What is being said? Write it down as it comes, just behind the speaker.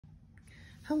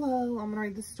Hello, I'm gonna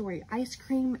read the story. Ice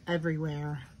cream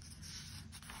everywhere.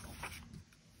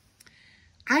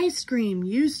 Ice cream,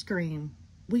 you scream.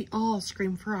 We all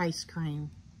scream for ice cream.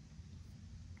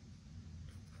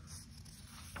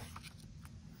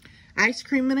 Ice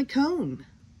cream in a cone.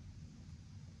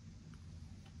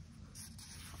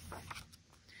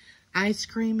 Ice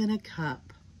cream in a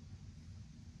cup.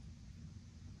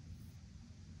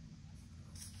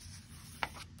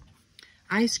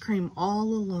 Ice cream all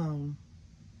alone.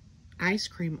 Ice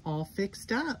cream all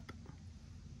fixed up.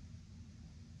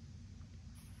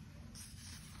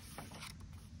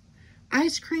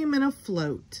 Ice cream in a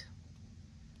float.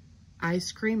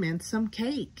 Ice cream and some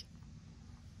cake.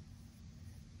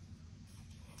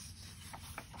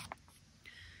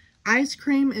 Ice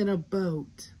cream in a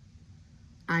boat.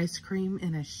 Ice cream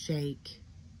in a shake.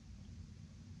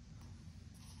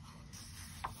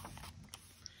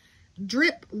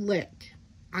 Drip lick.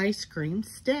 Ice cream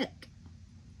stick.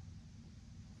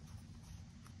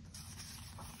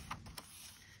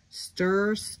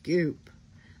 Stir scoop.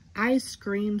 Ice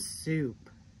cream soup.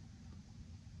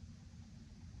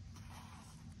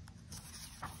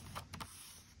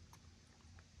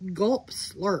 Gulp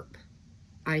slurp.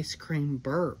 Ice cream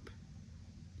burp.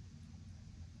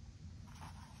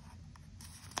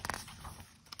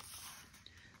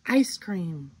 Ice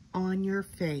cream on your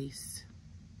face.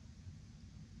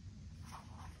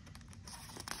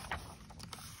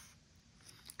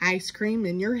 Ice cream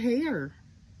in your hair.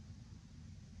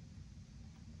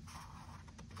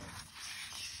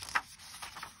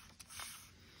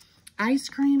 Ice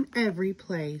cream every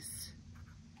place.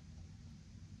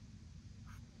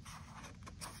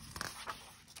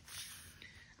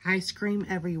 Ice cream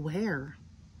everywhere.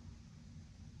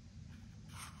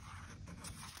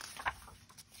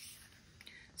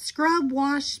 Scrub,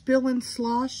 wash, spill and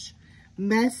slosh,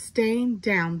 mess stain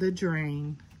down the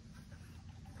drain.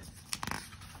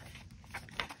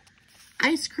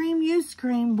 Ice cream, you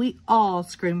scream, we all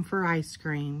scream for ice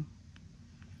cream.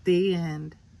 The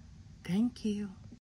end. Thank you.